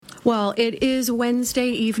Well, it is Wednesday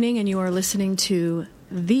evening, and you are listening to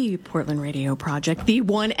the Portland Radio Project, the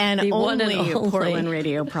one and only Portland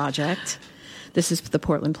Radio Project. This is the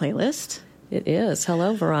Portland Playlist. It is.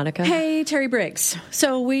 Hello, Veronica. Hey, Terry Briggs.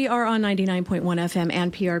 So we are on 99.1 FM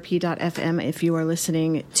and PRP.FM if you are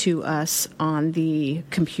listening to us on the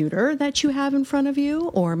computer that you have in front of you,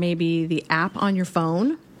 or maybe the app on your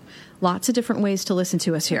phone. Lots of different ways to listen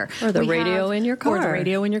to us here. Or the radio in your car. Or the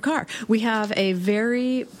radio in your car. We have a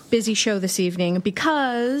very busy show this evening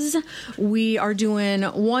because we are doing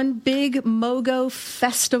one big MOGO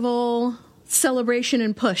Festival celebration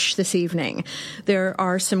and push this evening. There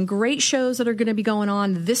are some great shows that are going to be going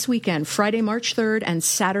on this weekend, Friday, March 3rd and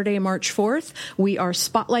Saturday, March 4th. We are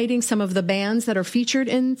spotlighting some of the bands that are featured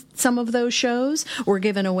in some of those shows. We're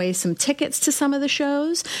giving away some tickets to some of the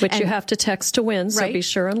shows. Which you have to text to win, so be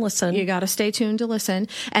sure and listen. You got to stay tuned to listen.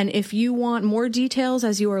 And if you want more details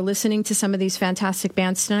as you are listening to some of these fantastic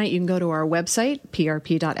bands tonight, you can go to our website,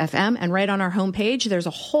 prp.fm, and right on our homepage, there's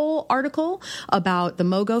a whole article about the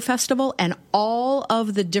MOGO Festival and all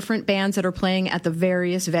of the different bands that are playing at the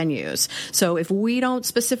various venues. So if we don't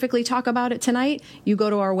specifically talk about it tonight, you go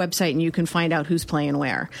to our website and you can find out who's playing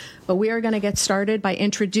where. But we are going to get started by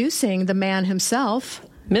introducing the man himself,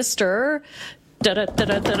 Mr.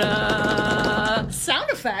 Sound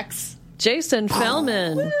effects. Jason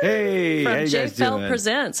Fellman. Hey, from how you guys JFell doing?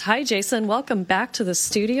 Presents. Hi, Jason. Welcome back to the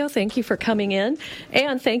studio. Thank you for coming in,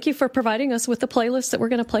 and thank you for providing us with the playlist that we're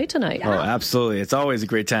going to play tonight. Oh, absolutely. It's always a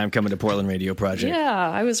great time coming to Portland Radio Project.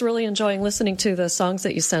 Yeah, I was really enjoying listening to the songs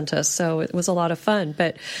that you sent us, so it was a lot of fun.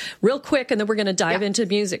 But real quick, and then we're going to dive into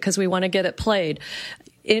music because we want to get it played.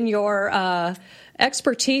 In your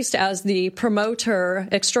expertise as the promoter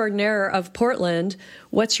extraordinaire of Portland,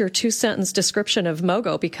 what's your two-sentence description of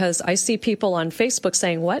MOGO? Because I see people on Facebook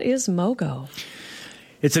saying, what is MOGO?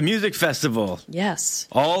 It's a music festival. Yes.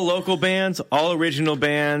 All local bands, all original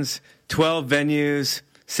bands, 12 venues,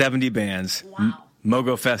 70 bands. Wow.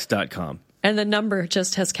 MOGOfest.com. And the number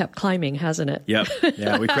just has kept climbing, hasn't it? Yep.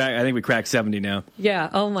 Yeah, I think we cracked 70 now. Yeah.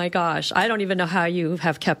 Oh, my gosh. I don't even know how you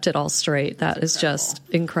have kept it all straight. That is just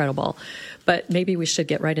incredible. But maybe we should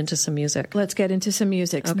get right into some music. Let's get into some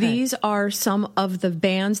music. Okay. These are some of the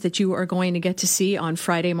bands that you are going to get to see on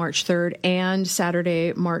Friday, March 3rd and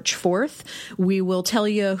Saturday, March 4th. We will tell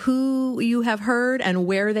you who you have heard and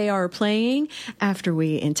where they are playing after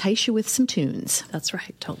we entice you with some tunes. That's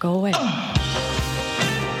right. Don't go away.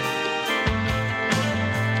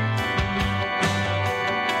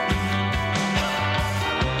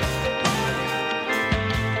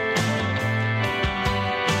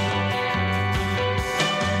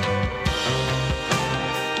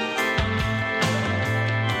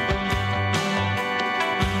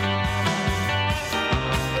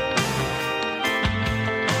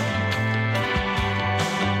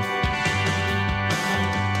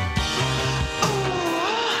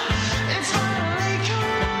 It's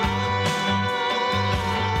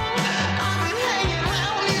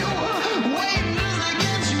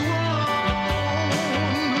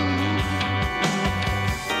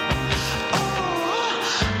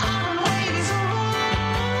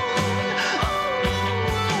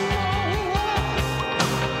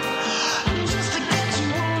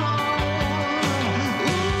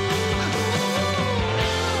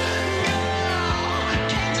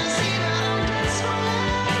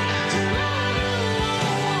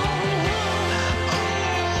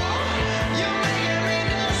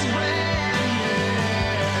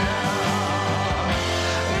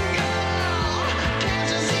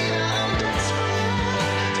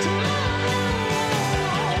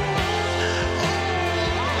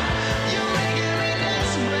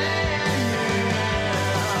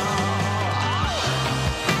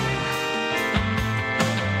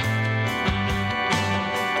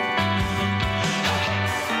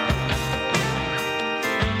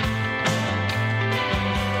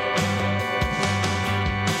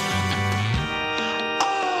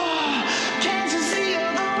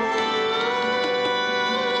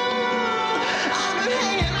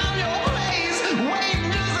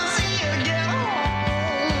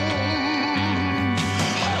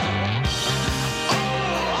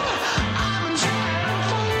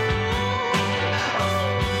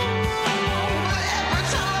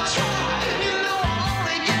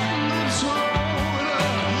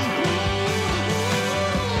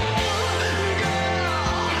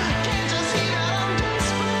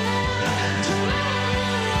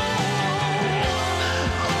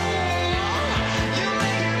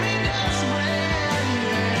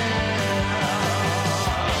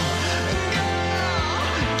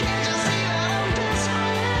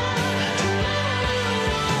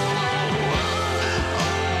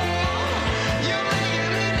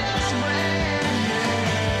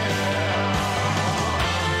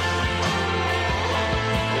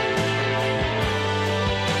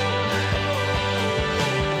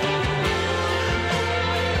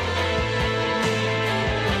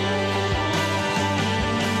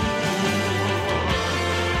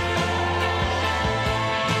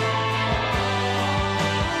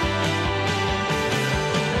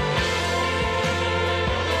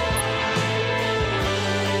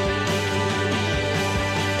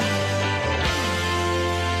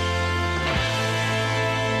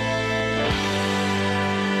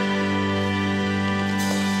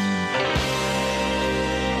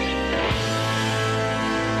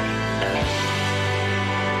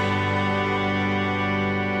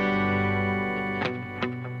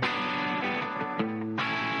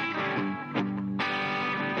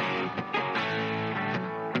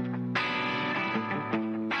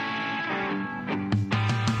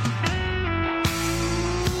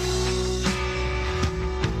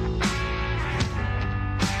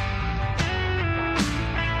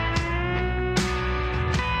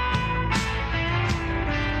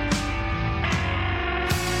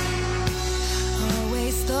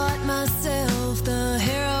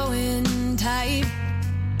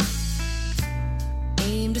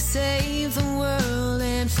save the world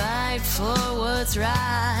and fight for what's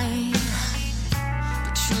right.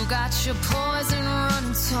 But you got your poison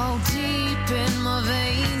running so deep in my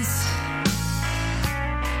veins.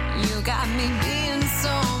 You got me being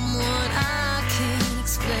someone I can't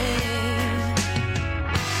explain.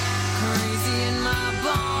 Crazy in my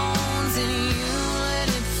bones and you let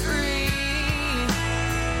it free.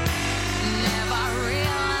 Never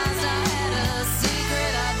realized I had a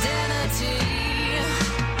secret identity.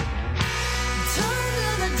 Turn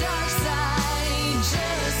to the dark side,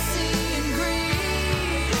 jealousy and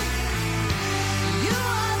greed. You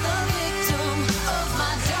are the victim of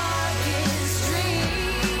my darkest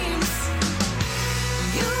dreams.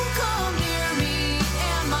 You come near me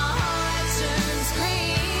and my heart turns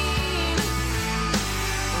green.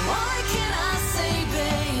 What can I say,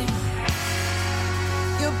 babe?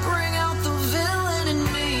 You bring out the villain in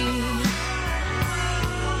me.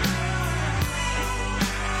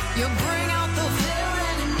 You bring out the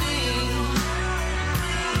villain in me.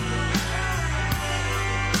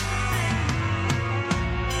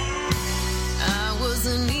 I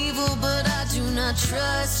wasn't evil, but I do not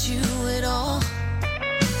trust you at all.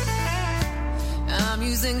 I'm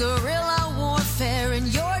using guerrilla warfare and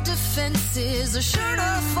your defenses are sure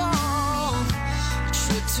to fall. A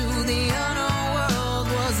trip to the underworld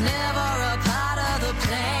was never a part of the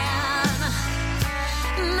plan.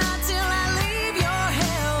 Not till I leave your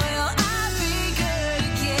hair will I be good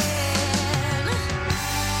again.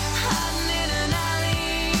 Hiding in an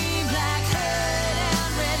alley, black hood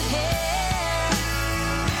and red hair.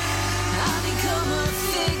 I become a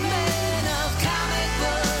figment of comic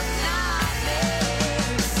book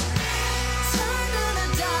nightmares. Turn to the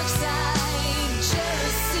dark side,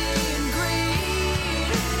 jealousy and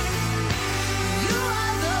greed.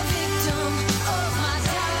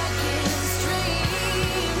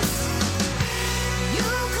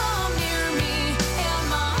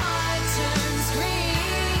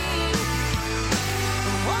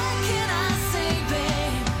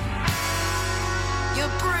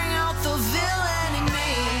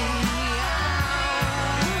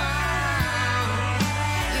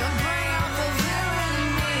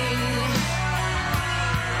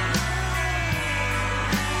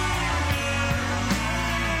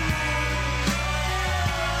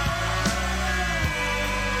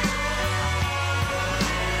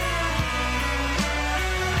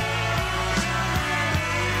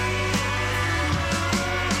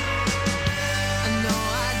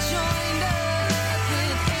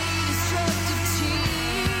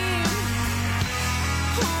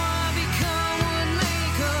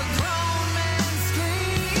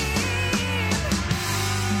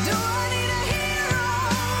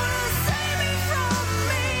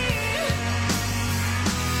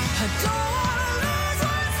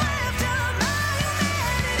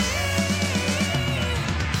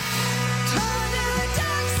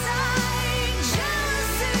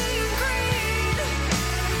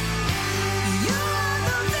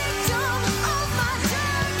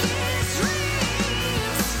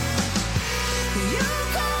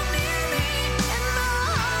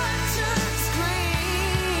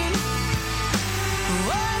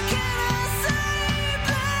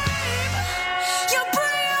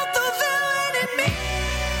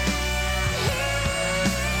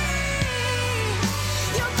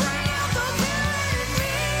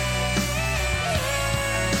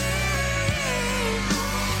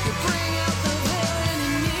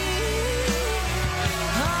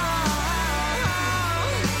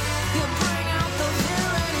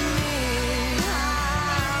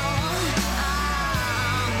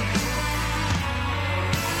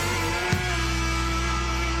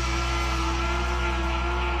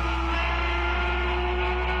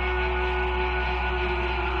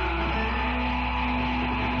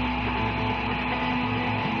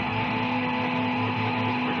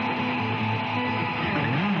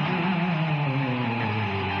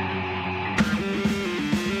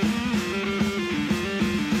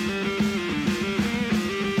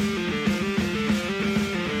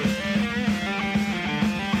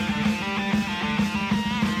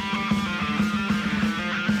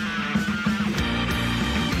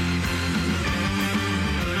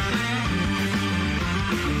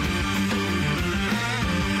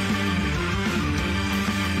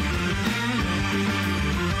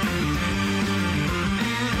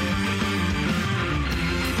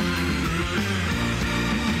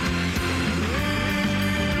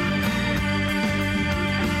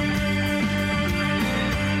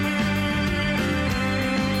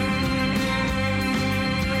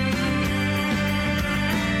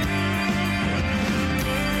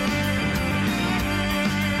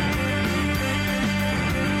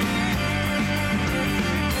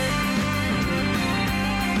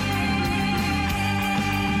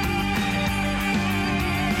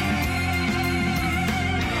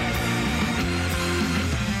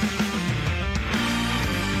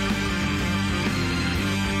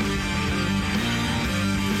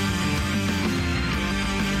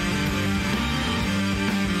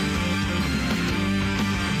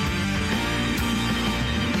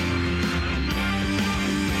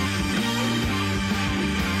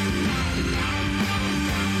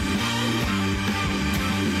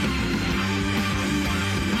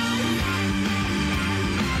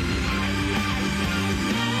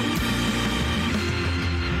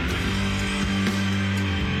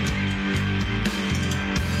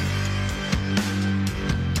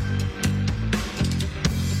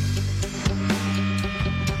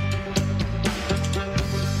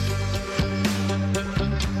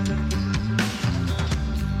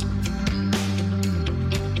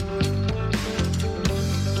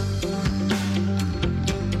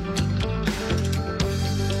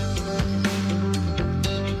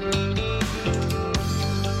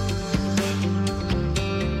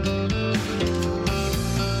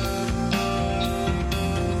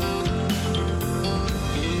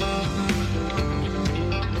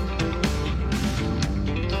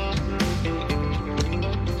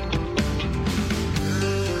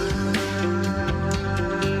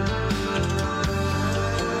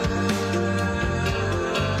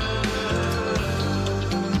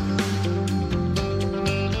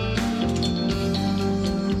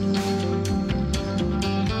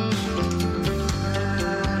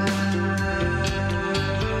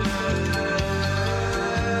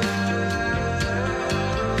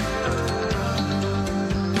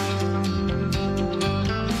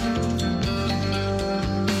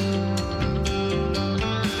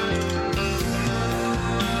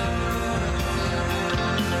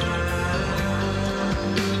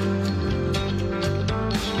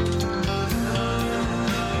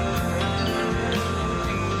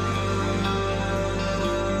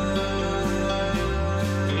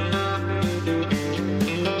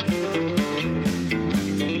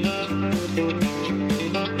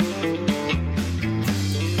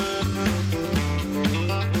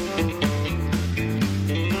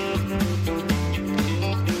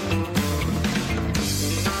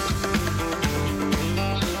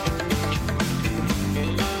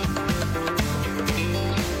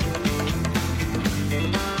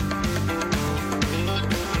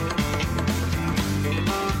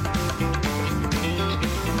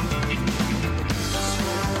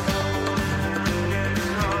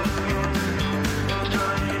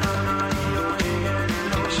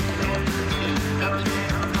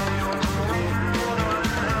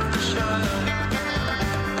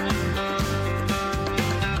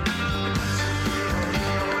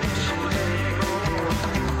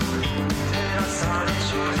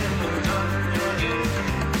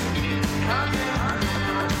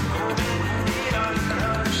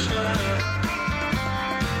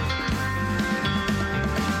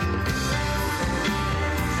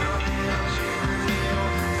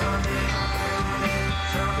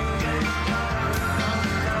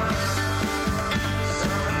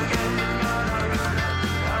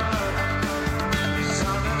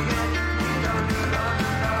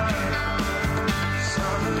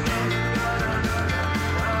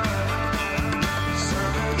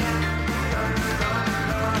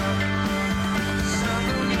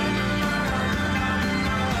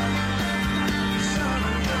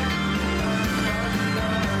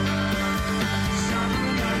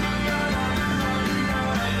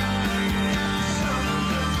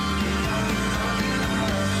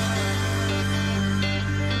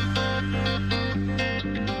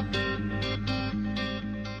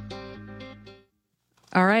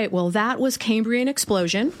 All right. Well, that was Cambrian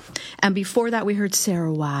Explosion. And before that, we heard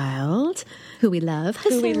Sarah Wilde, who we love.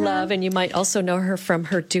 Who we love. And you might also know her from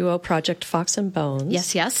her duo project, Fox and Bones.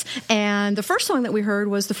 Yes, yes. And the first song that we heard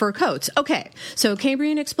was The Fur Coats. Okay. So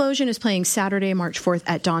Cambrian Explosion is playing Saturday, March 4th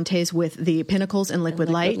at Dante's with the Pinnacles and Liquid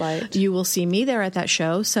Light. You will see me there at that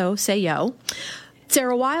show. So say yo.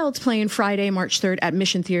 Sarah Wilde's playing Friday, March 3rd at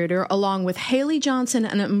Mission Theater, along with Haley Johnson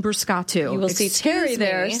and Umbruscatu. You will see Terry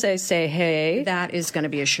there. Say hey. That is going to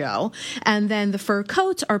be a show. And then the Fur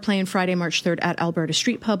Coats are playing Friday, March 3rd at Alberta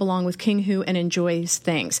Street Pub, along with King Who and Enjoys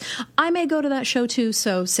Things. I may go to that show too,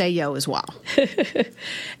 so say yo as well.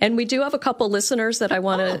 And we do have a couple listeners that I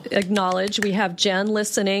want to acknowledge. We have Jen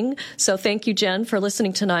listening, so thank you, Jen, for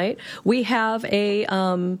listening tonight. We have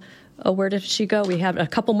where did she go? We have a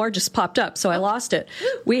couple more just popped up, so I lost it.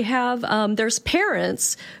 We have, there's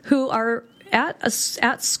parents who are at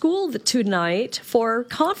school tonight for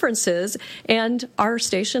conferences, and our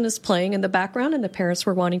station is playing in the background, and the parents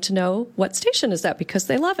were wanting to know what station is that because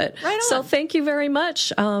they love it. Right on. So thank you very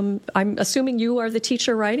much. I'm assuming you are the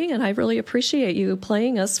teacher writing, and I really appreciate you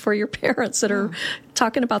playing us for your parents that are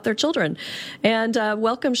talking about their children. And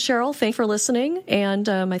welcome, Cheryl. Thanks for listening. And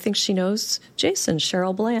I think she knows Jason,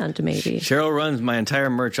 Cheryl Bland, maybe. Cheryl runs my entire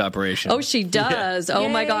merch operation. Oh, she does. Yeah. Oh,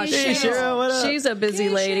 my gosh. Hey, Cheryl, what up? She's a busy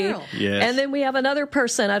lady. Cheryl. Yes. And then we have another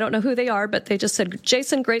person. I don't know who they are, but they just said,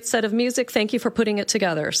 Jason, great set of music. Thank you for putting it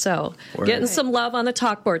together. So getting some love on the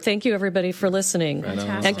talk board. Thank you, everybody, for listening. Right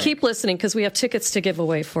and keep listening because we have tickets to give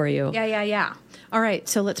away for you. Yeah. All right,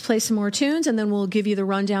 so let's play some more tunes, and then we'll give you the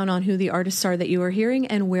rundown on who the artists are that you are hearing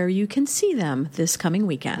and where you can see them this coming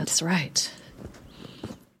weekend. That's right.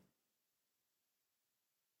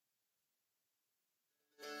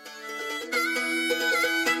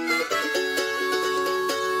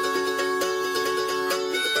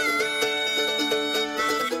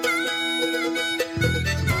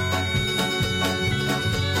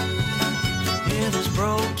 Hear this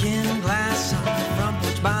broken glass on the front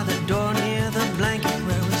porch by the door near the blanket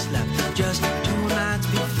where we slept just 2 nights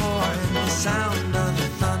before. And the sound of the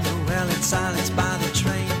thunder, well, it's silenced by the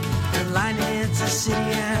train. The lightning hits the city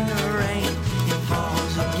and the rain, it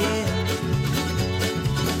falls again.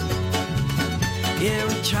 Yeah,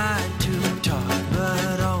 we tried to talk,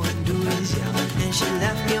 but all we do is yell. And she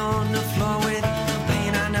left me on the floor with the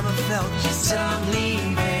pain I never felt. She said, I'm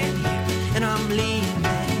leaving here, and I'm leaving.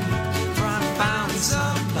 Found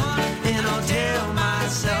somebody, and I'll tell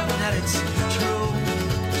myself that it's true.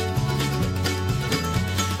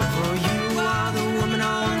 For you are the woman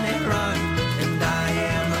on the run, and I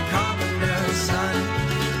am a carpenter's son.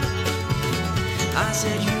 I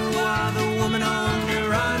said you are the woman on the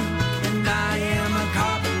run, and I am a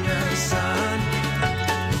carpenter's son.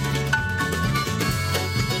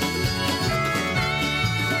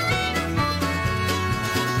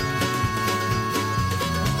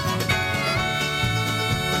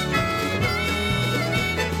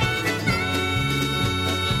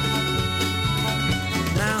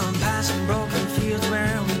 Broken fields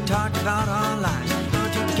where we talked about our lives.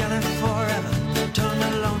 We're together forever, turned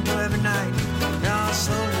alone to every night. Now I'll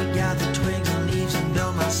slowly gather twigs and leaves and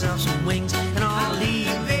build myself some wings. And I'll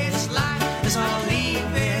leave this life, yes, I'll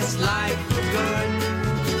leave this life for good.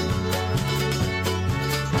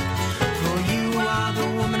 For you are the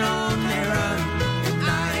woman on the run, and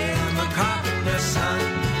I am a carpenter's son.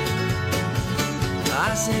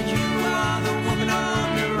 I said you are the woman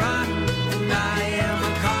on the run, and I am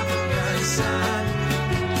a carpenter's son.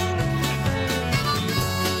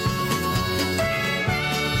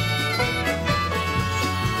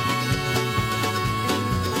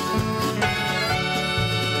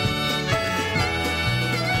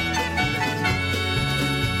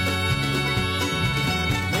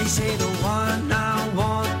 They say the one I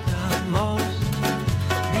want the most,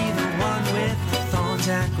 be the one with the thorns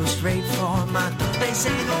that go straight for my throat. They say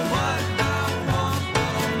the one I want the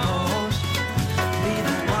most, be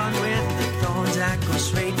the one with the thorns that go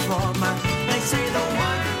straight for my. They say the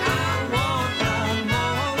one I want the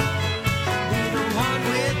most, be the one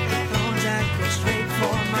with the thorns that go straight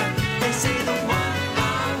for my. They say the one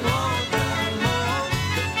I want the most,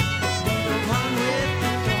 be the one with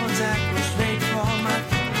the thorns that go straight for my.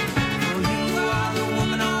 For you are the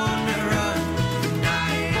woman on the run, and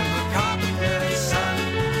I am a carpenter's son.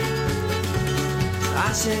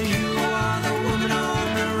 I said you are the woman on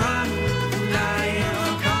the run, and I am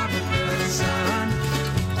a carpenter's son.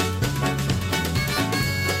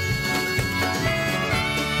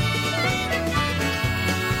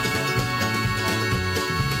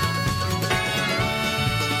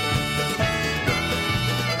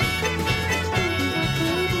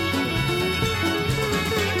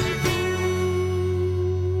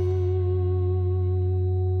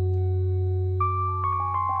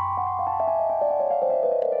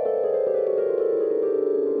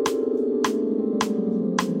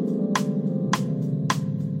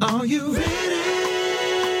 you ready?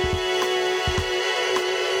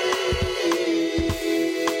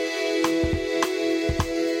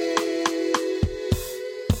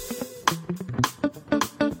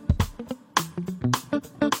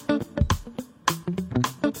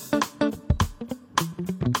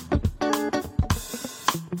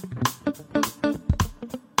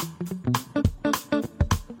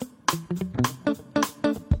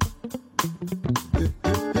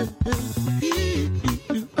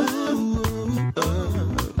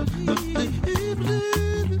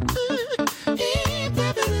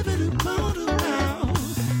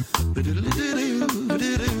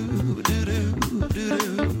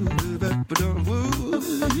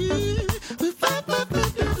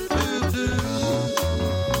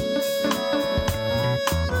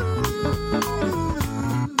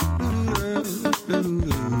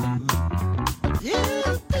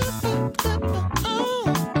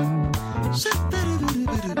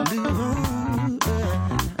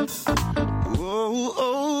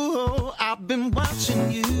 I've been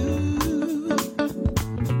watching you.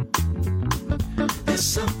 There's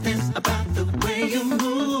something about the way you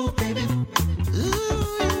move, baby.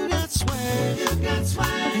 Ooh, you got swag, you got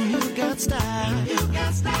swag, you got style, you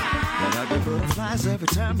got style. I get butterflies every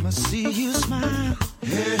time I see you smile.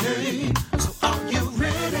 Hey, hey, so are you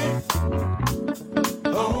ready?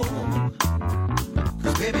 Oh,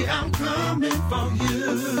 'cause baby, I'm coming for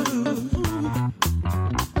you.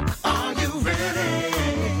 Are you ready?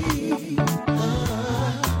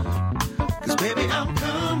 Baby, I'm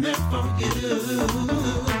coming for you.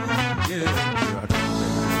 Yeah.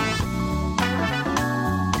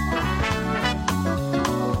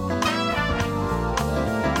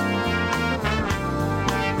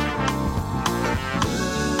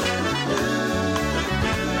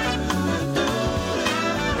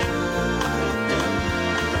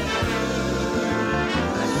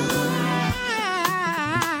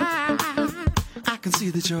 I can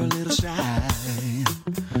see that you're a little shy.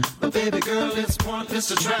 Baby girl, it's pointless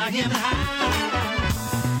to try and hide.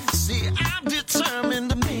 See, I'm determined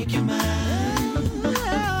to make you mine.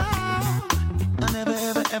 I never,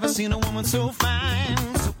 ever, ever seen a woman so fine.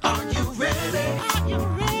 So are you ready? Are you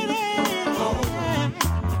ready? Oh,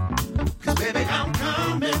 'cause baby, I'm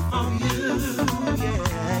coming for you.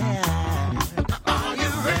 Yeah. Are you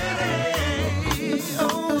ready? Oh,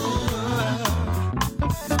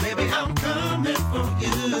 'cause baby, I'm coming for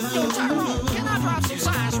you. Yo, Tyrone, can I drop some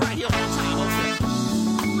signs right here on top?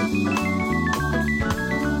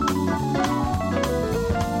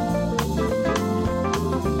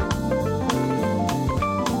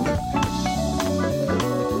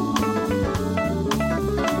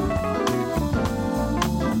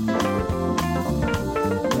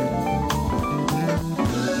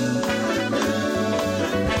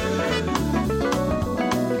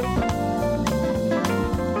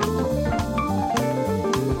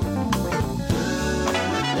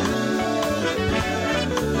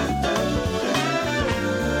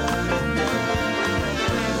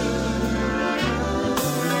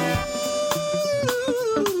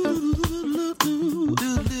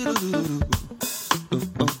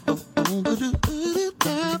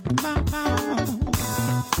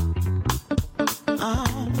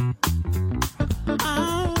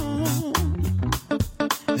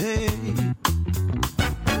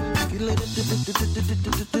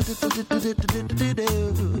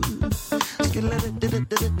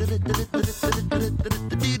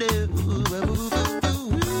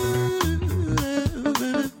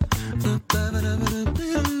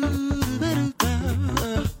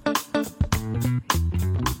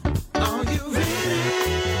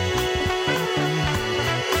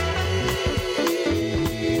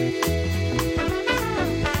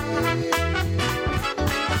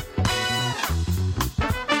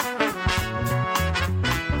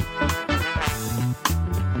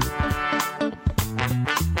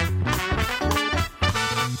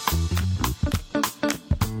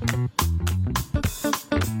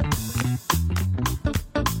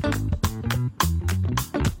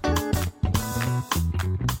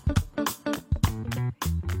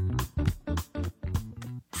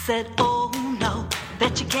 Said, oh no,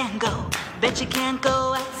 bet you can't go. Bet you can't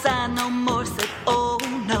go outside no more. Said, oh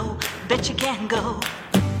no, bet you can't go.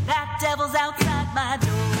 That devil's outside my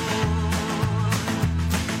door.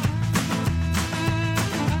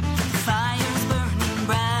 Fire's burning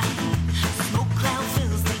bright, smoke cloud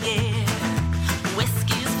fills the air.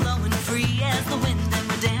 Whiskey is flowing free as the wind, and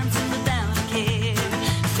we're dancing without a care.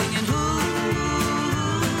 Singing,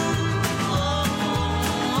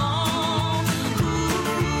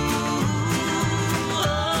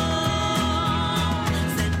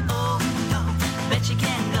 bet you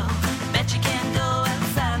can't go.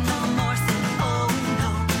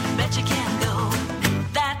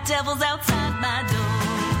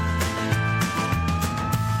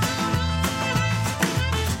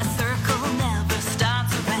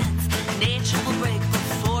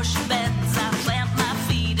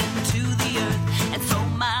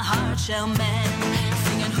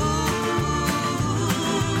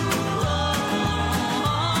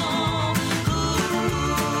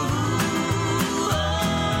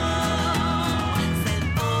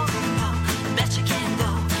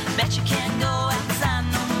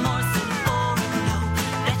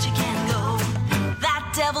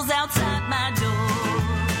 devil's outside my door.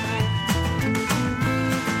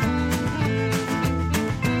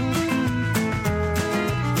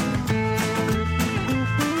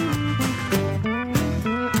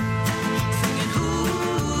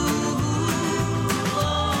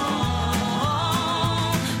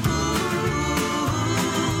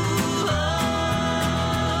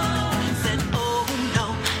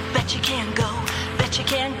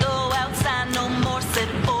 Can't go outside no more. Said,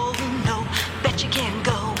 oh no, bet you can't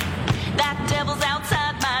go. That devil's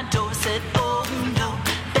outside my door. Said, oh no,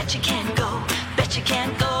 bet you can't go. Bet you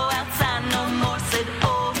can't go outside no more. Said,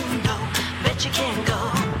 oh no, bet you can't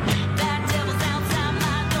go. That devil's outside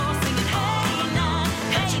my door singing, hey now,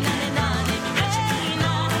 hey now, hey now, singing,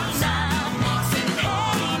 hey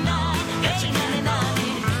now, hey now,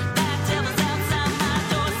 that devil's outside my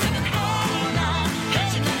door singing, hey now,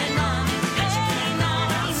 hey now, hey now.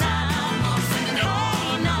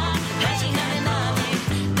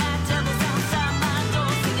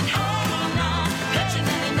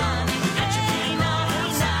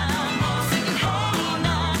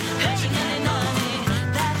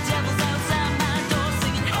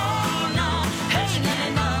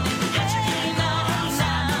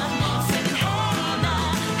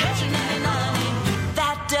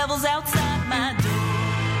 Devil's outside my door.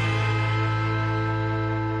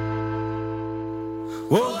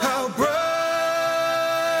 Oh, how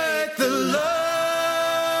bright the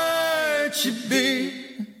light should be.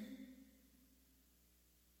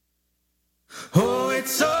 Oh,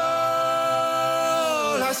 it's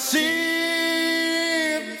all I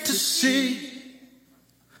seem to see.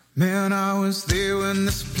 Man, I was there when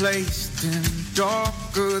this place turned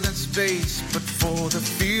darker than space, but for the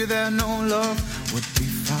fear that no love would be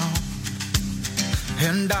found.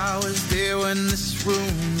 And I was there when this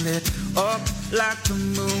room lit up like the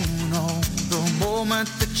moon. Oh, the moment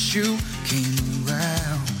that you came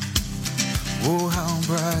around. Oh, how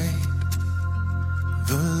bright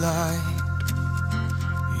the light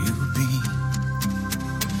you beam.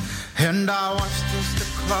 And I watched as the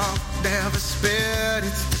clock never spared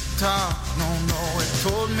its talk. No, it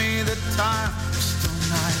told me that time was still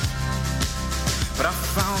night. But I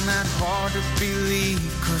found that hard to believe,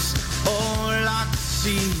 'cause all I could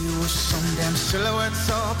see was some damn silhouettes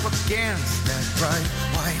up against that bright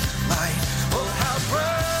white light. Oh, how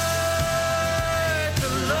bright the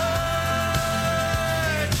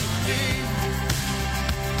light should be.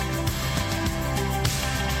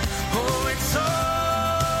 Oh, it's all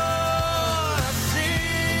I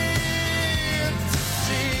seem to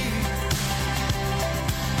see.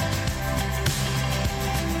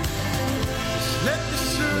 Just let the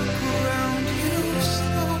circle around you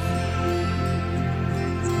slow.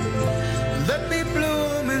 Let me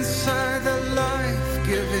bloom inside the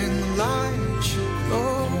life-giving light you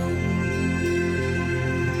glow.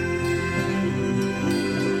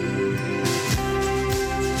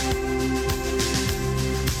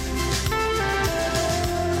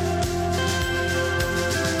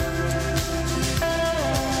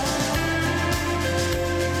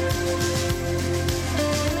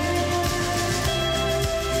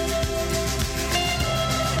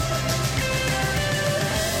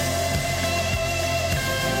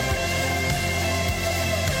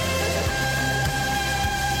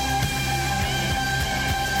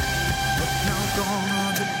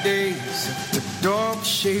 Days of the dark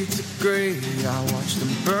shades of gray, I watched them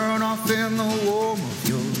burn off in the warmth of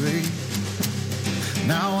your ray.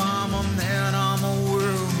 Now I'm a man, I'm a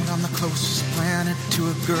world, I'm the closest planet to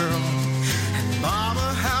a girl. And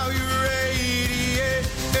mama, how you radiate,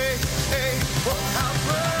 hey, hey. Oh, how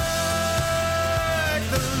bright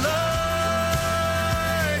the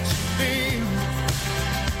light you beam.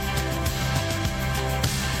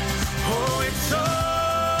 Oh, it's all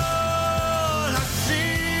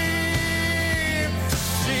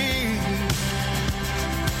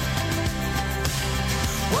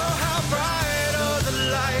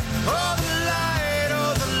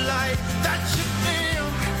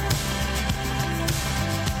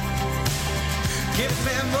give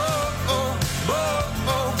me more,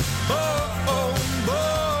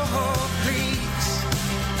 please.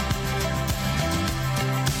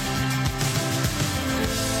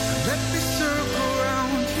 Let me circle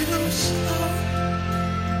around you slow.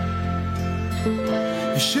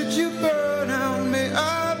 Should you burn out, may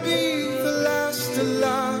I be the last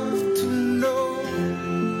alive to know.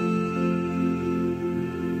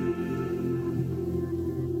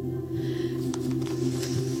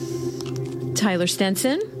 Tyler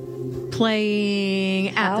Stenson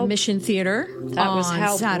playing at the Mission Theater on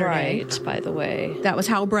Saturday. Bright, by the way. That was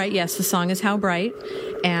How Bright. Yes, the song is How Bright.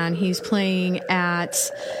 And he's playing at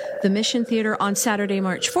the Mission Theater on Saturday,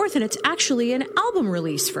 March 4th, and it's actually an album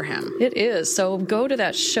release for him. It is. So go to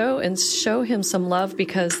that show and show him some love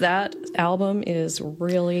because that album is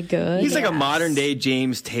really good. He's like a modern day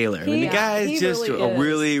James Taylor. I mean, the guy's just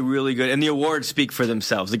really, really good. And the awards speak for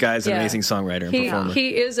themselves. The guy's an amazing songwriter and performer.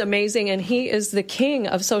 He is amazing, and he is the king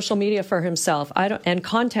of social media for himself. And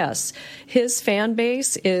contests. His fan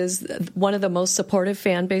base is one of the most supportive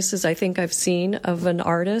fan bases I think I've seen of an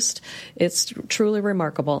artist. It's truly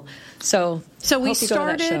remarkable. So we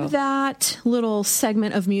started that little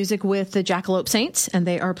segment of music with the Jackalope Saints, and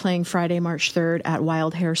they are playing Friday, March 3rd at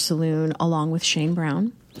Wild Hair Saloon along with Shane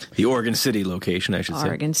Brown. The Oregon City location, I should say.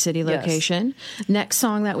 Oregon City location. Yes. Next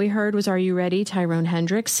song that we heard was Are You Ready? Tyrone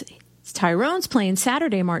Hendricks. Tyrone's playing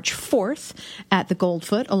Saturday, March 4th at the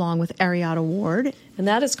Goldfoot along with Ariana Ward. And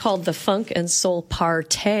that is called the Funk and Soul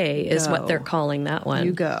Partay is what they're calling that one.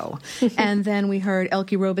 You go. And then we heard Elke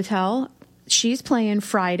Robitel. She's playing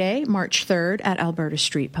Friday, March 3rd at Alberta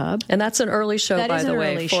Street Pub. And that's an early show, by the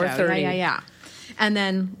way, 4:30. Yeah. And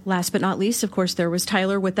then, last but not least, of course, there was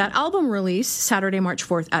Tyler with that album release, Saturday, March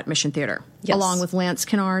 4th at Mission Theater, along with Lance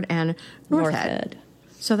Kennard and Northhead.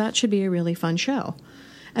 So that should be a really fun show.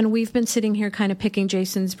 And we've been sitting here kind of picking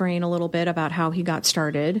Jason's brain a little bit about how he got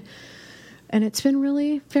started. And it's been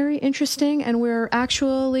really very interesting. And we're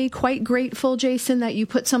actually quite grateful, Jason, that you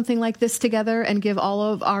put something like this together and give all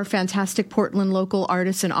of our fantastic Portland local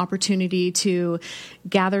artists an opportunity to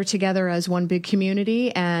gather together as one big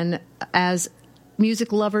community. And as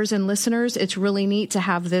music lovers and listeners, it's really neat to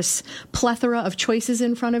have this plethora of choices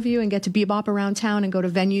in front of you and get to bebop around town and go to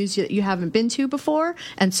venues that you haven't been to before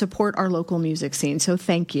and support our local music scene. So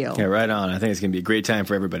thank you. Yeah, right on. I think it's going to be a great time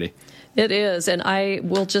for everybody. It is, and I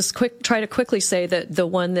will just try to quickly say that the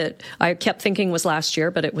one that I kept thinking was last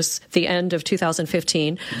year, but it was the end of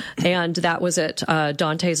 2015, and that was at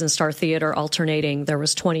Dante's and Star Theater alternating. There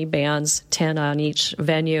was 20 bands, 10 on each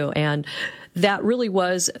venue, and that really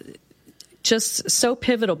was just so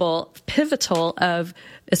pivotal of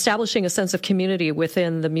establishing a sense of community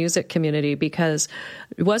within the music community, because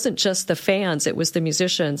it wasn't just the fans, it was the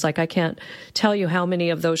musicians. Like, I can't tell you how many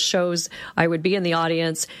of those shows I would be in the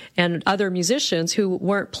audience and other musicians who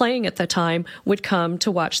weren't playing at the time would come to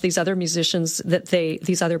watch these other musicians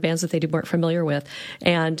these other bands that they weren't familiar with,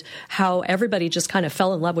 and how everybody just kind of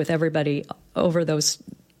fell in love with everybody over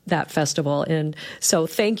that festival. And so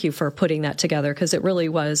thank you for putting that together, because it really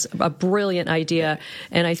was a brilliant idea.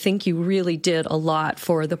 And I think you really did a lot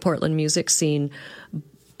for the Portland music scene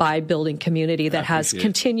by building community that has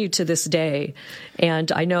continued to this day.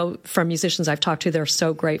 And I know from musicians I've talked to, they're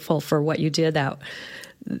so grateful for what you did out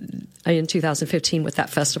in 2015 with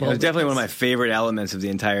that festival. It was definitely one of my favorite elements of the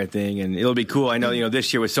entire thing, and it'll be cool. I know,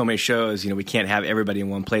 this year with so many shows, we can't have everybody in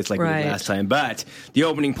one place like we did last time, but the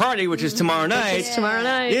opening party, which is tomorrow night,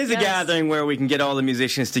 is a gathering where we can get all the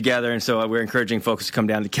musicians together, and so we're encouraging folks to come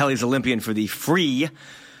down to Kelly's Olympian for the free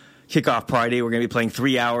kickoff party. We're going to be playing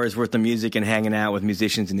 3 hours worth of music and hanging out with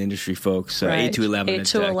musicians and industry folks, 8 to 11 at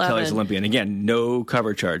Kelly's Olympia. And again, no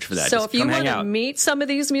cover charge for that. So just if you want to meet some of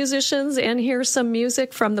these musicians and hear some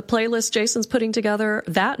music from the playlist Jason's putting together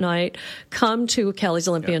that night, come to Kelly's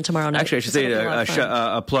Olympia tomorrow night. Actually, I should say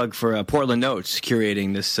a plug for Portland Notes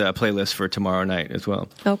curating this playlist for tomorrow night as well.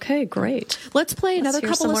 Okay, great. Let's play another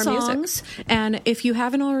couple of songs. And if you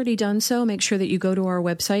haven't already done so, make sure that you go to our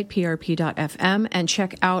website, prp.fm, and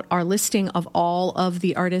check out our listing of all of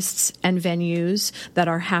the artists and venues that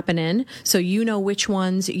are happening, so you know which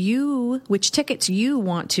tickets you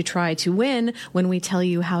want to try to win when we tell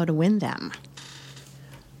you how to win them.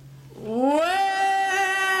 Well,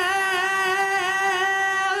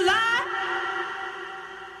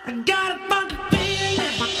 I got a funky feeling,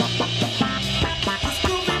 a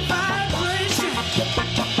groovy vibration,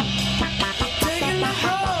 taking the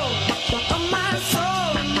hold of my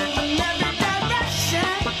soul, moving every direction.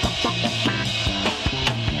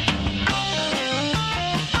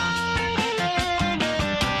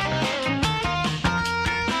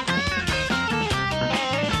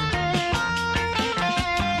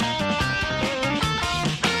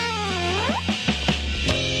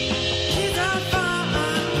 He's on fire.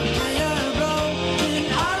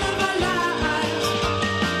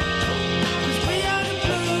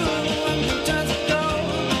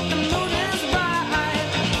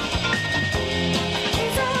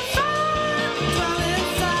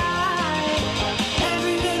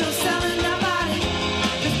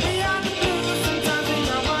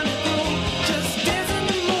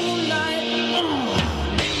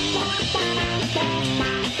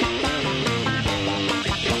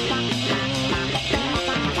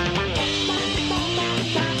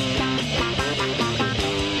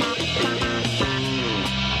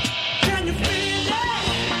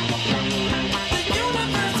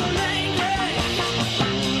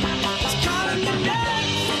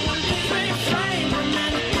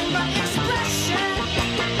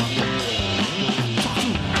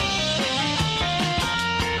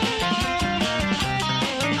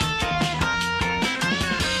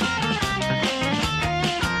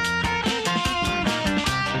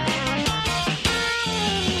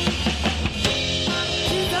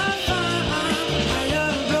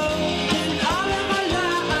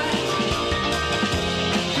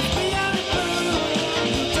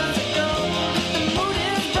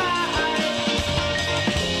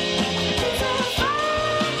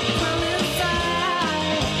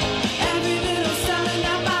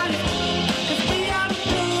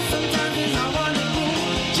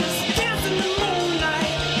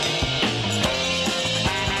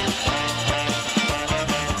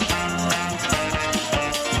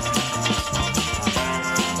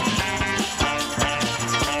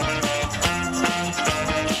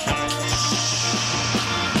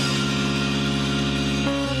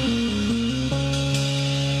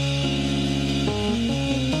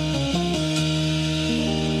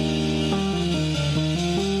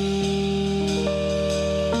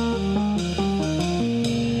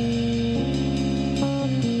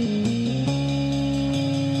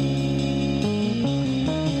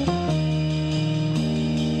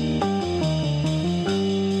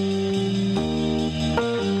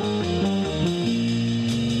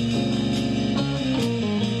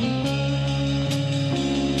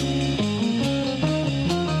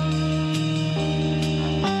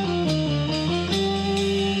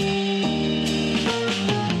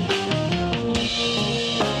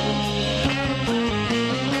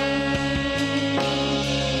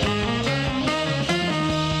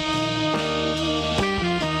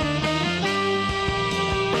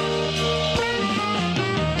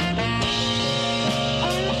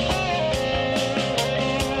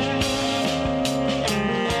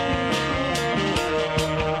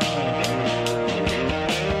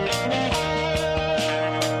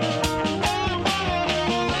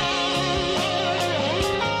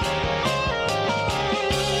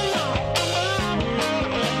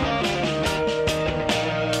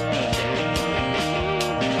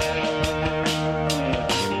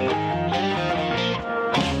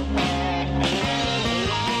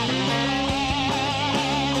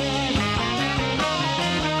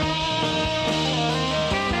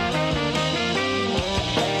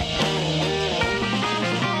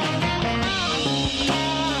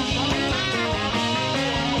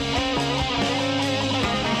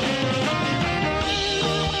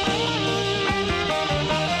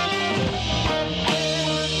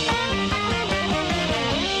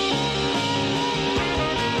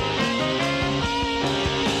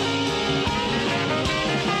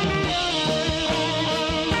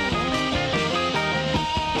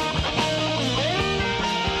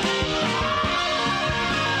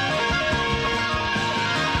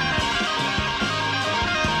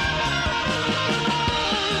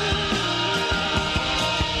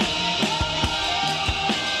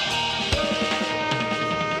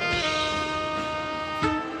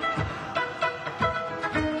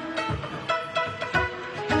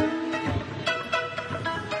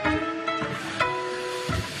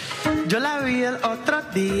 vi el otro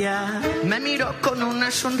día, me miró con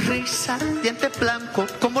una sonrisa, dientes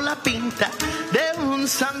blancos como la pinta de un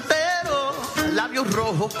santero, labios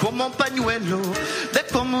rojos como un pañuelo de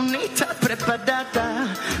comunista preparada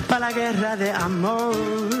para la guerra de amor,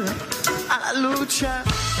 a la lucha.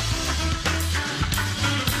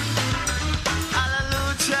 A la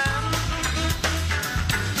lucha.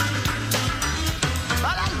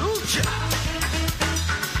 A la lucha.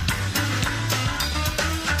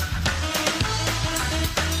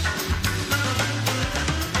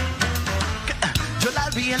 Yo la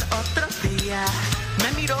vi el otro día,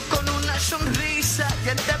 me miró con una sonrisa,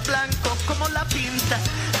 dientes blancos como la pinta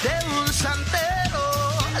de un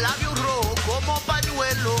santero, labios rojos como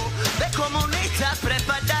pañuelo de comunista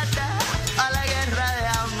preparada a la guerra de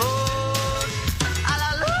amor, a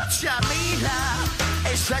la lucha. Mira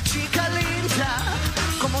esa chica linda,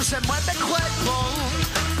 cómo se mueve el cuerpo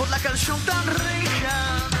por la canción tan rica.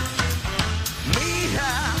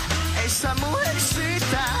 Mira esa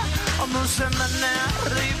mujercita, cómo se menea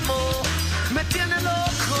el ritmo, me tiene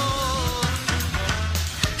loco.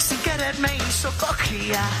 Sin querer me hizo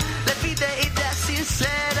cogía, le pide idea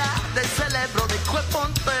sincera, de cerebro, de cuerpo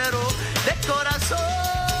entero, de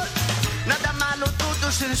corazón. Nada malo,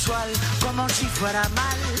 todo sensual, como si fuera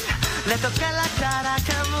mal. Le toqué la cara,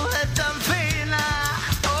 que mujer tan fina.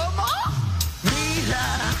 ¿Cómo? Mira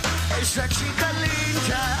esa chica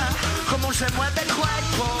linda, cómo se mueve el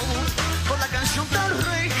cuerpo por la canción tan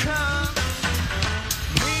rica.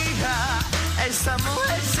 Mira esa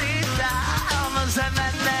mujercita, cómo se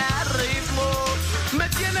menea el ritmo, me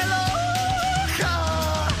tiene loca.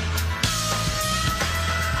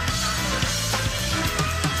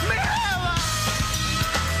 Mi jeva,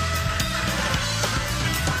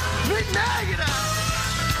 mi negra,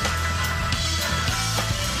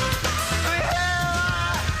 mi jeva.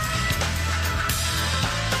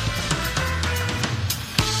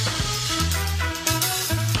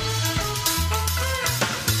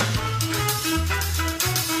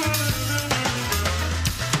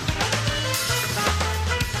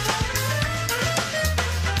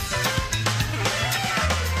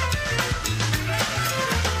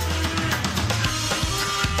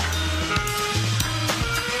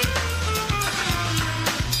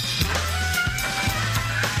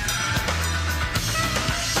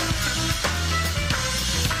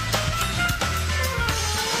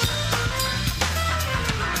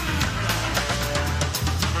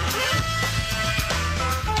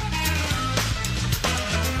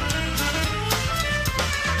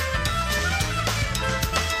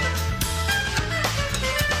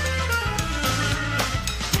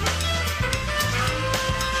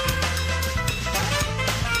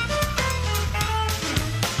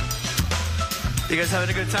 You guys having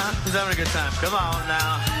a good time? Who's having a good time? Come on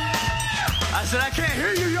now. I said I can't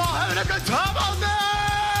hear you. Y'all having a good time out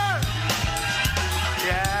there?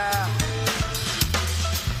 Yeah.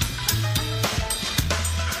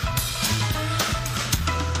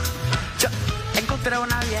 Yo encontré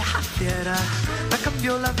una vieja fiera, me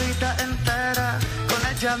cambió la vida entera. Con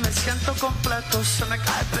ella me siento completo, se me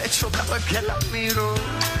cae el pecho cada vez que la miro.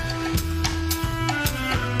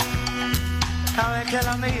 Cada vez que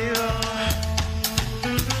la miro.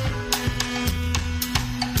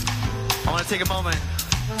 I want to take a moment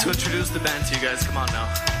to introduce the band to you guys. Come on now.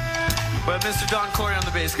 We have Mr. Don Corey on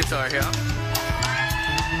the bass guitar here.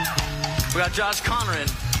 We got Josh Conran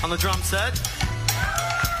on the drum set.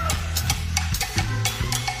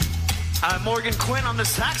 I have Morgan Quinn on the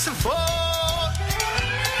saxophone.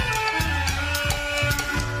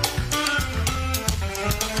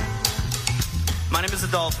 My name is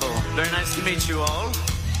Adolfo. Very nice to meet you all.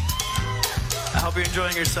 I hope you're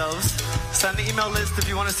enjoying yourselves. Send the email list if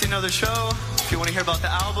you want to see another show, if you want to hear about the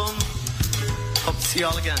album. Hope to see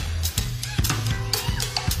y'all again.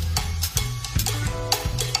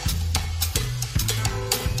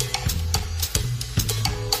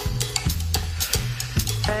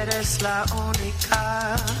 Eres la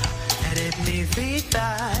única, eres mi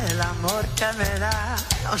vida, el amor que me da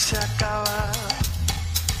no se acaba.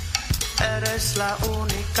 Eres la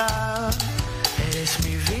única, eres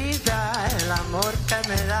mi vida, el amor que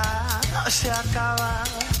me da no se acaba.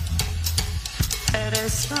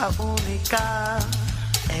 Eres la única,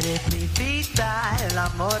 eres mi vida, el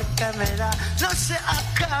amor que me da no se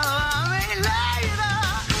acaba, mi Leida.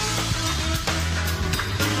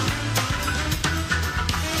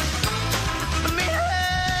 Mi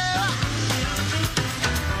Eva.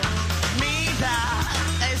 Mira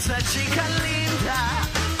esa chica linda,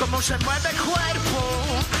 cómo se mueve el cuerpo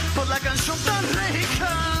por la canción tan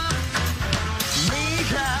rica.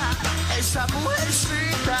 Mira esa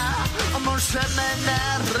mujercita, cómo se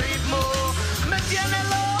menea el ritmo, tiene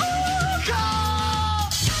loco.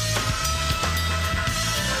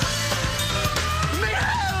 Mi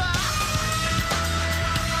jeva,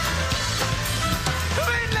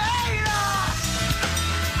 mi negra,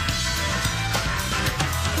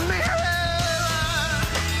 mi jeva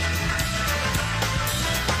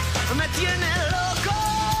me tiene loco,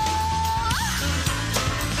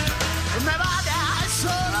 me va a dejar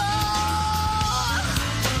solo.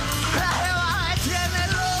 La jeva me tiene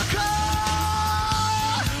loco,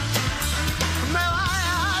 me va a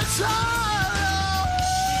dejar solo.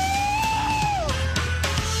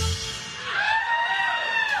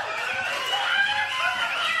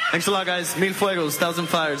 Thanks a lot, guys. Mil fuegos, 1,000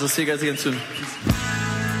 fires. I'll see you guys again soon.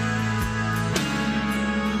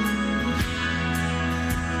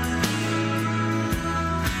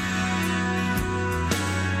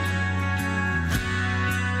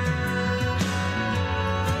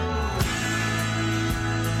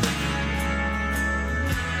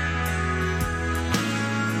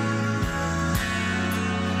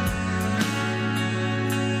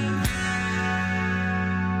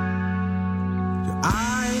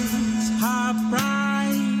 Eyes are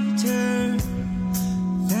brighter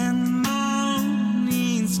than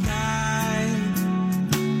morning sky.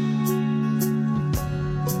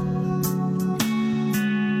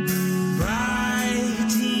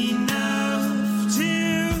 Bright enough to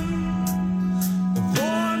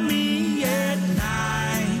warm me at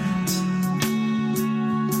night.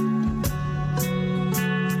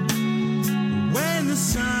 When the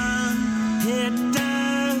sun it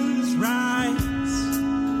does rise,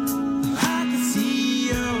 I can see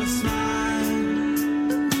your smile.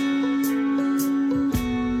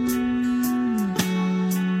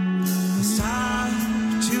 I start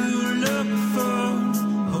to look for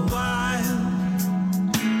a while.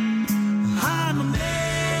 I'm amazed.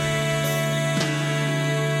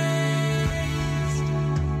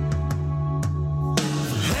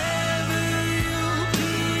 Forever you'll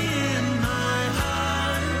be in my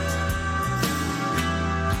heart.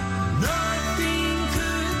 Nothing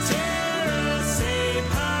could tear us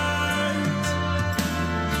apart.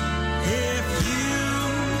 If you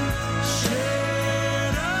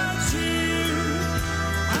shed a tear,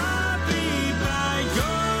 I'll be by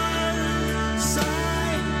your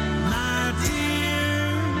side, my dear.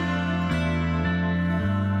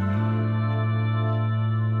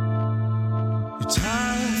 Your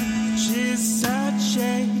touch is such a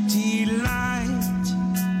delight.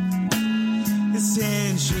 It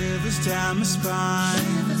sends shivers down my spine.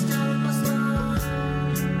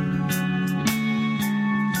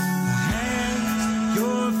 I had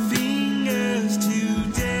your fingers to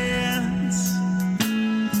dance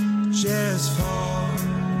just for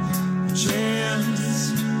a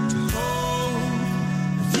chance to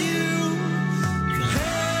hold you.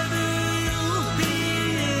 Forever you'll be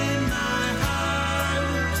in my heart.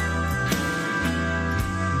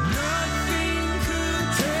 Nothing could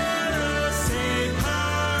tear us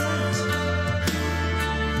apart.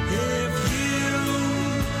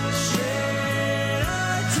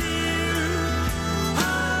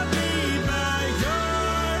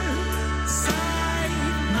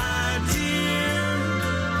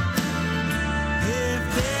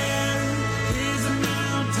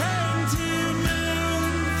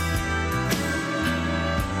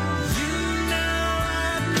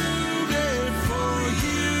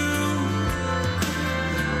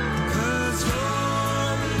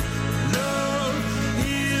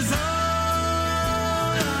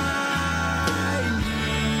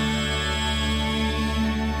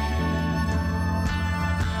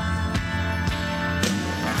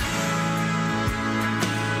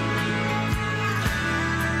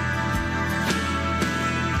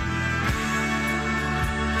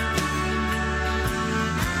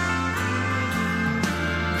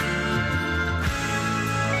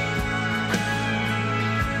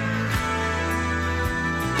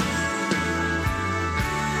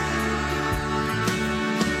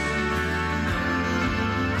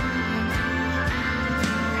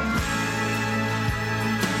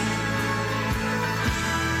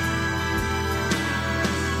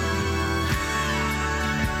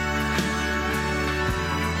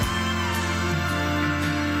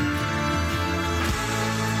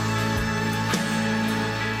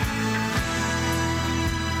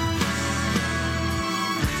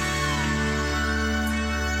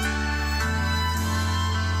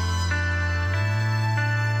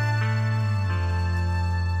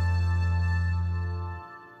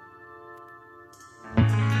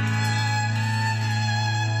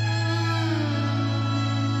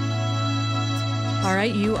 All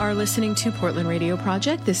right, you are listening to Portland Radio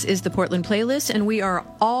Project. This is the Portland Playlist, and we are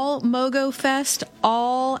all MOGO Fest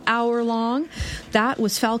all hour long. That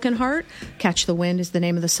was Falcon Heart. Catch the Wind is the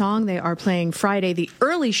name of the song. They are playing Friday, the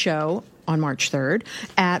early show on March 3rd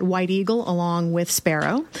at White Eagle along with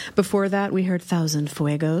Sparrow. Before that, we heard Thousand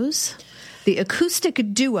Fuegos. The acoustic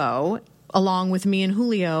duo, along with me and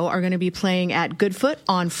Julio, are going to be playing at Goodfoot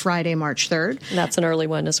on Friday, March 3rd. That's an early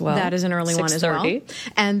one as well. That is an early one as well.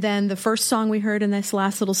 And then the first song we heard in this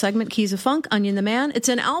last little segment, Keys of Funk, Onion the Man. It's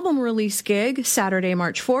an album release gig, Saturday,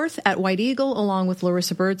 March 4th at White Eagle, along with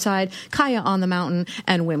Larissa Birdside, Kaya on the Mountain,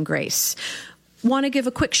 and Wim Grace. Want to give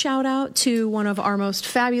a quick shout out to one of our most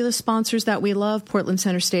fabulous sponsors that we love, Portland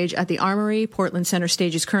Center Stage at the Armory. Portland Center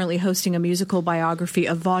Stage is currently hosting a musical biography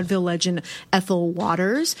of vaudeville legend Ethel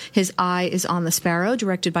Waters. His Eye is on the Sparrow,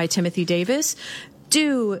 directed by Timothy Davis.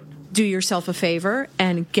 Do yourself a favor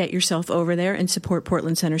and get yourself over there and support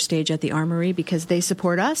Portland Center Stage at the Armory, because they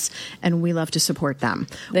support us and we love to support them.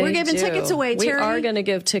 We're giving tickets away, Terry. We are going to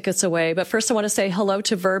give tickets away. But first I want to say hello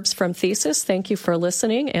to Verbs from Thesis. Thank you for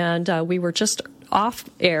listening. And we were just off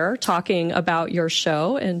air talking about your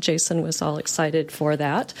show, and Jason was all excited for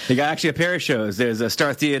that. They got actually a pair of shows. There's a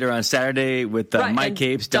Star Theater on Saturday with Mike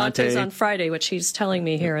Capes, Dante's on Friday, which he's telling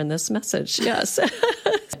me here in this message. Yes.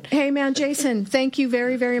 Hey, man, Jason, thank you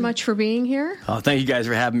very, very much for being here. Oh, thank you guys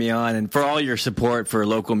for having me on, and for all your support for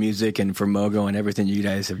local music and for MOGO and everything you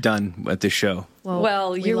guys have done at this show.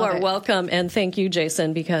 Well, you are welcome, and thank you,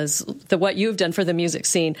 Jason, because what you've done for the music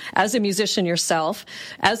scene, as a musician yourself,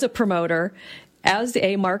 as a promoter, as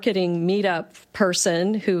a marketing meetup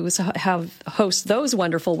person who hosts those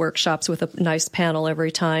wonderful workshops with a nice panel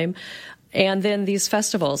every time, and then these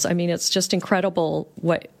festivals. I mean, it's just incredible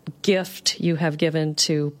what gift you have given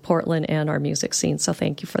to Portland and our music scene. So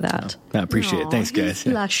thank you for that. I appreciate it. Thanks, guys.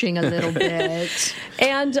 He's blushing a little bit.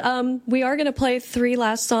 And we are going to play 3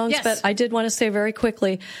 last songs, yes. But I did want to say very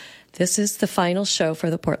quickly, this is the final show for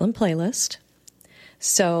the Portland Playlist.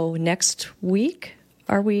 So next week,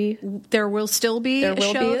 there will still be a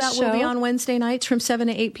show that will be on Wednesday nights from 7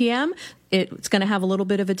 to 8 p.m. It's going to have a little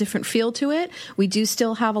bit of a different feel to it. We do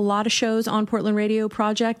still have a lot of shows on Portland Radio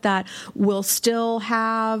Project that will still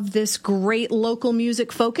have this great local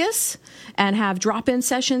music focus and have drop-in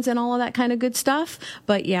sessions and all of that kind of good stuff.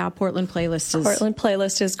 But yeah, Portland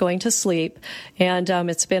Playlist is going to sleep. And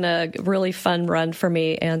it's been a really fun run for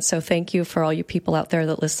me. And so thank you for all you people out there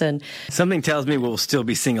that listen. Something tells me we'll still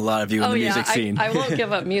be seeing a lot of you in the music scene. I won't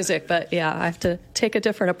give up music, but yeah, I have to take a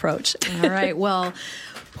different approach. All right, well,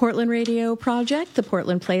 Portland Radio Project, the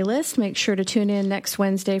Portland Playlist. Make sure to tune in next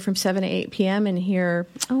Wednesday from 7 to 8 p.m. and hear,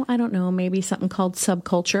 maybe something called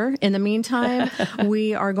Subculture. In the meantime,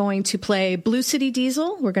 we are going to play Blue City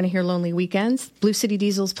Diesel. We're going to hear Lonely Weekends. Blue City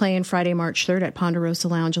Diesel's playing Friday, March 3rd at Ponderosa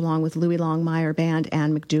Lounge along with Louis Longmire Band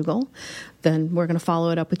and McDougal. Then we're going to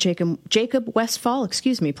follow it up with Jacob Westfall,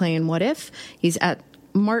 playing What If. He's at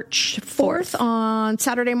March 4th on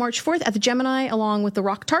Saturday, March 4th at the Gemini along with the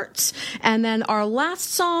Rock Tarts. And then our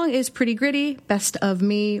last song is Pretty Gritty, Best of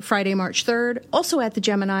Me, Friday, March 3rd, also at the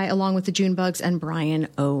Gemini along with the June Bugs and Brian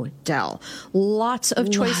O'Dell. Lots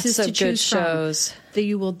of choices to choose from. That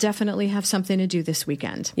you will definitely have something to do this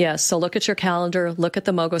weekend. Yes, so look at your calendar, look at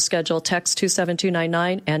the MOGO schedule, text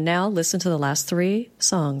 27299, and now listen to the last 3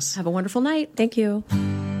 songs. Have a wonderful night. Thank you.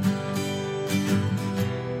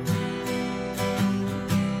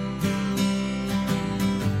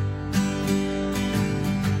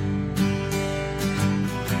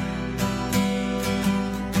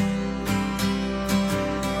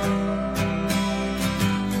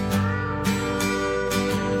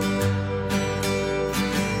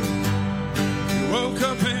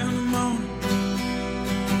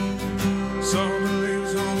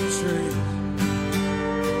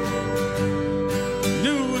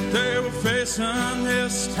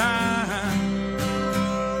 This time,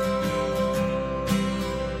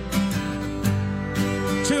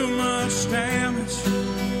 too much damage.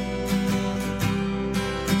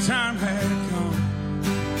 The time had come.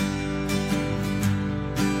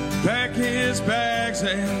 Pack his bags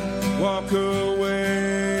and walk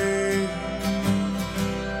away.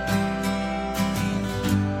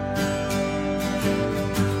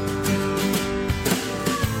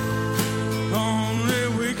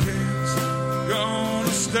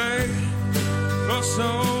 Stay for so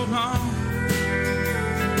long.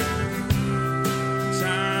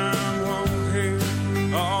 Time won't heal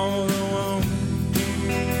all the wounds.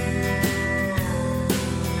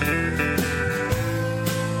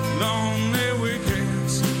 Lonely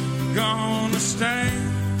weekends gonna stay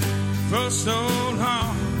for so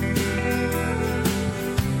long.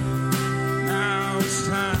 Now it's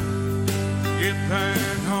time to get back.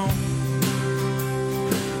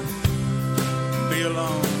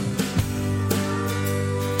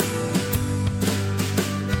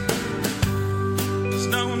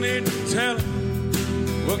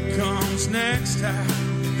 next time,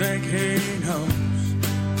 think he knows.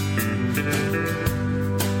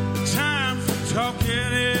 The time for talking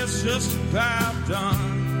is just about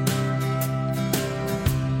done.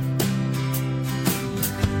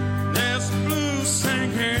 There's blues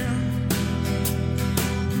singing,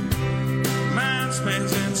 mind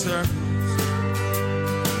spins in circles.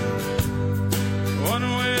 One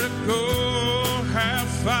way to go, how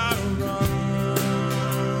far to run.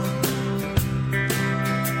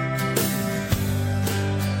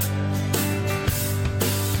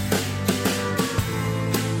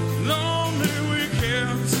 Lonely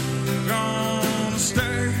weekends gonna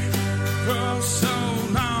stay for so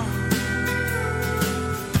long.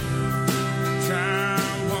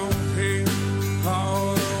 Time won't be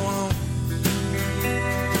all I want.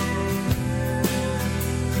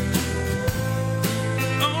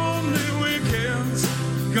 Only weekends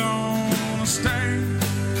gonna stay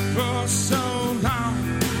for so long.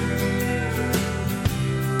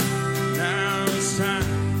 Now it's time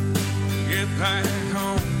to get back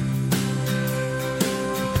home.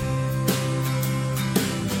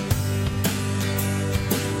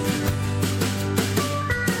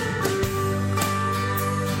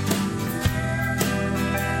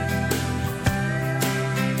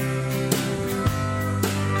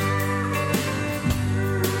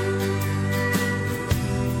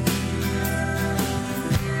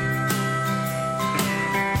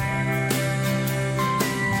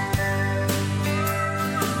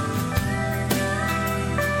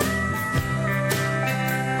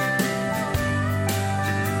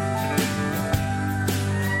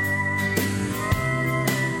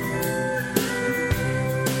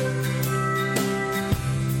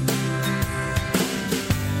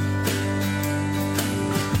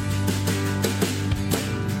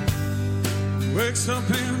 Wakes up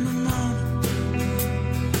in the morning,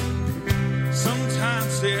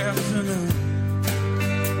 sometimes the afternoon.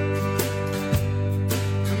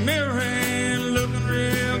 The mirror ain't looking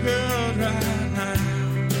real good right now.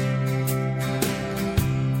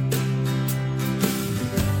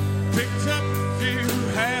 Picked up a few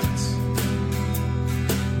habits,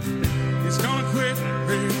 he's gonna quit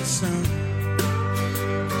real soon.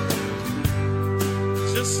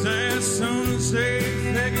 Just as soon as he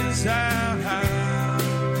figures out how.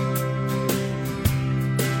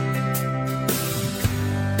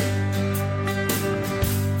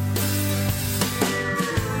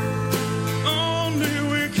 Only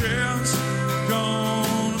weekends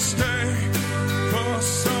gonna stay for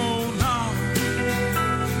so long.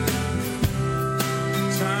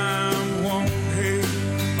 Time won't heal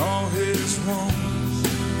all his wounds.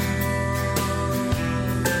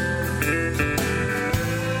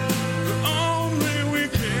 The only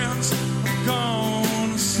weekends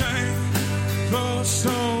gonna stay for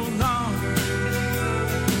so long.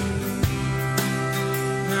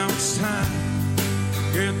 Now it's time to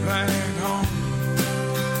get back home.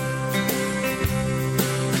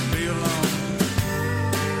 Be alone.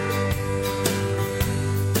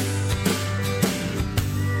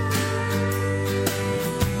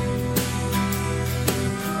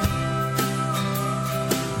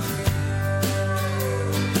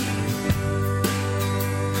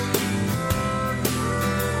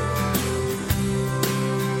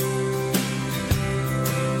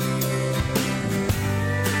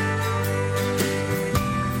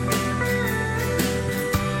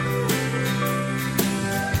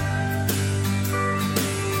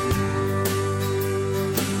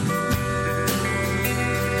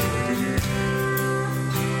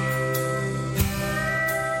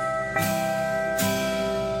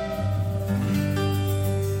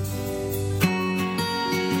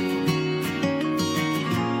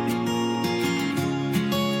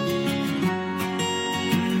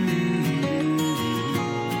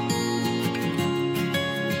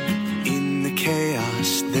 In the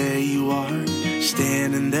chaos, there you are,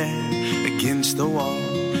 standing there against the wall.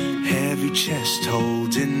 Heavy chest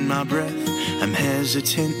holding my breath. I'm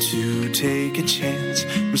hesitant to take a chance.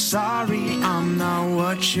 I'm sorry, I'm not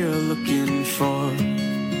what you're looking for.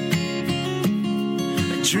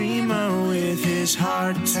 A dreamer with his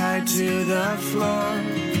heart tied to the floor.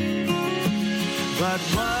 But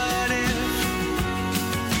what if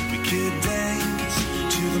we could dance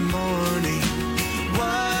to the morning?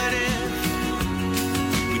 What if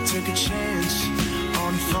we took a chance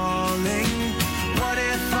on falling? What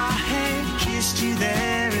if I had kissed you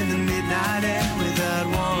there in the midnight air without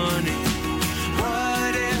warning?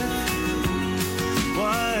 What if,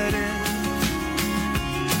 what if?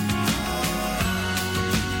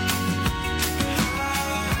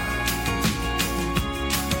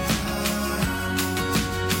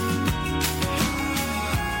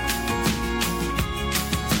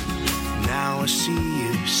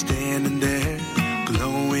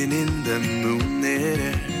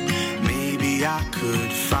 maybe I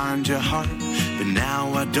could find your heart, but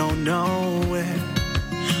now I don't know where.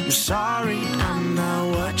 I'm sorry, I'm not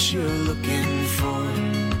what you're looking for.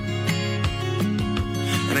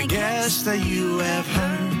 And I guess that you have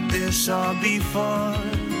heard this all before.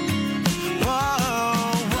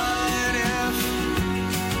 Whoa, what if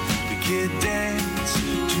we could dance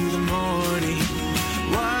to the morning?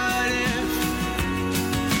 What if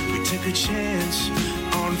we took a chance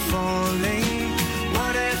on falling?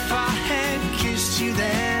 What if I had kissed you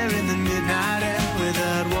there in the midnight air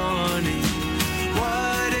without warning?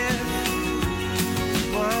 What if,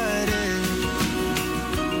 what if?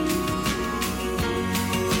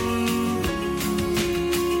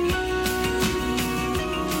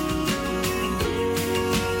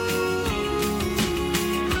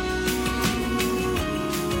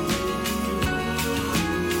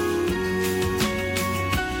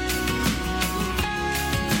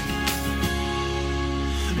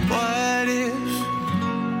 What if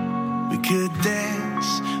we could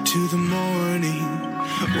dance to the morning?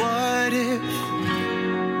 What if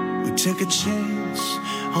we took a chance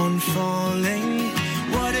on falling?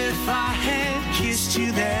 What if I had kissed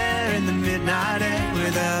you there in the midnight air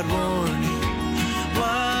without warning?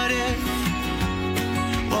 What if,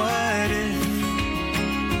 what if,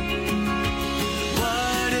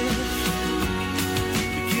 what if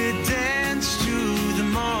we could dance to the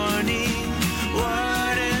morning?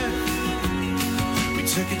 What if we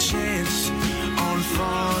took a chance on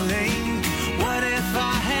falling? What if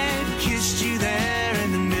I had kissed you there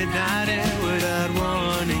in the midnight air without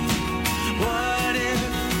warning? What if,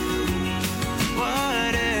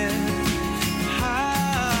 what if,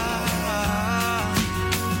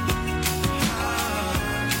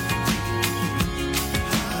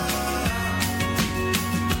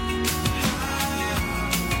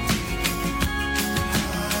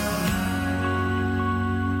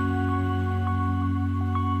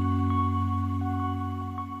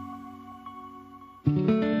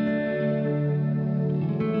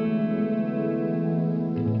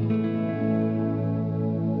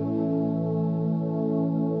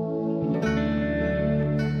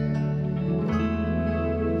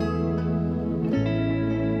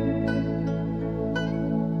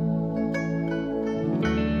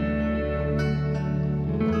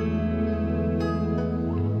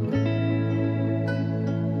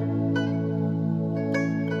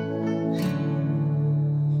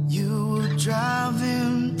 you were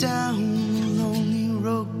driving down a lonely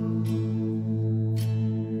road.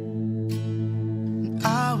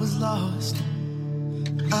 I was lost,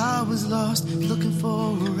 looking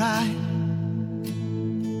for a ride.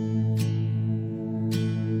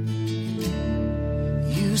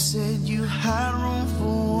 You said you had room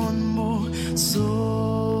for one more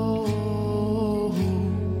soul.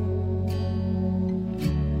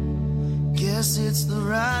 Guess it's the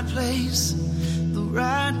right place, the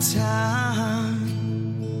right time.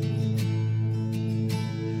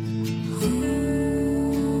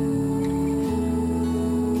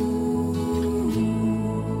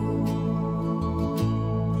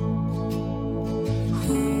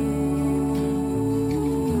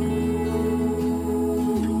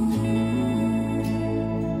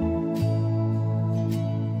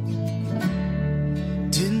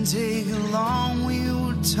 Didn't take long, we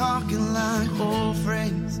were talking like old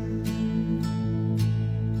friends,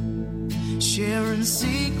 sharing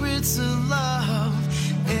secrets of love,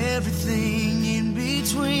 everything in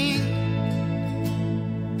between.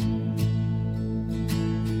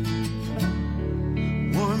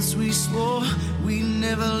 Once we swore we'd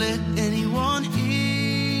never let anyone in.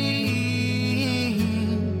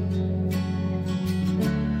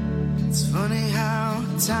 It's funny how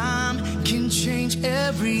time can change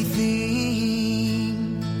everything.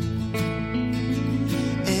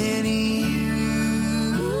 And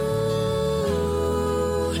you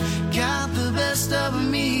got the best of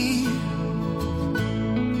me,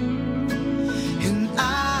 and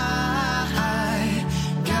I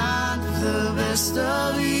got the best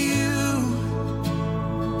of you.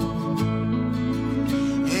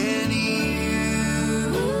 And you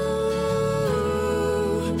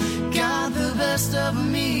got the best of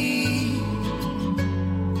me,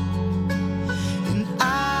 and I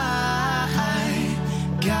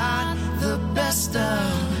got the best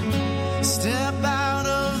of. Step out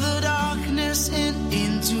of the darkness and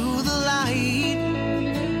into the light.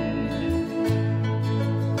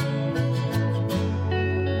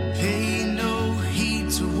 Pay no heed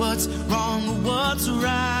to what's wrong or what's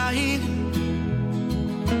right.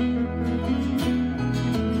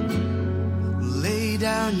 Lay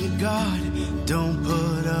down your guard, don't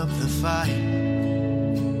put up the fight.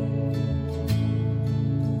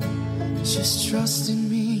 Just trust in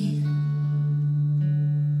me.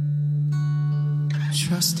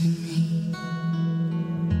 Trust in me.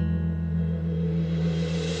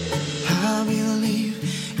 I believe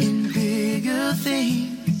in bigger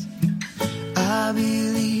things. I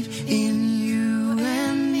believe in you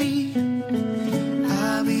and me.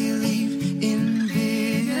 I believe in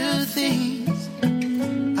bigger things.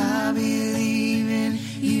 I believe in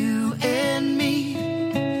you and me.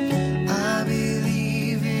 I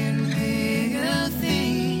believe in bigger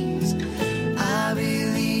things. I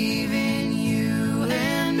believe in you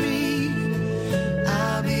and me.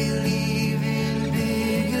 I believe in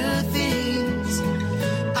bigger things.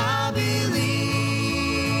 I believe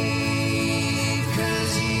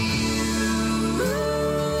 'cause you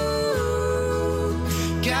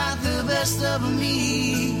got the best of me.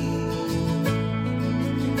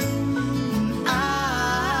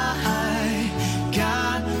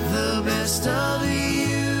 Of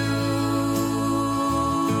you,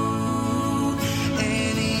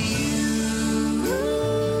 and you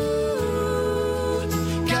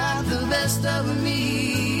got the best of me,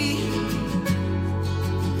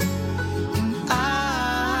 and I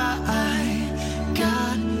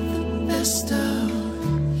got the best of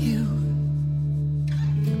you,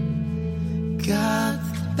 got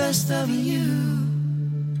the best of you,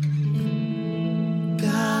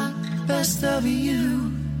 got the best of you.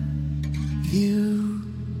 You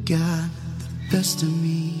got the best of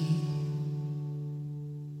me.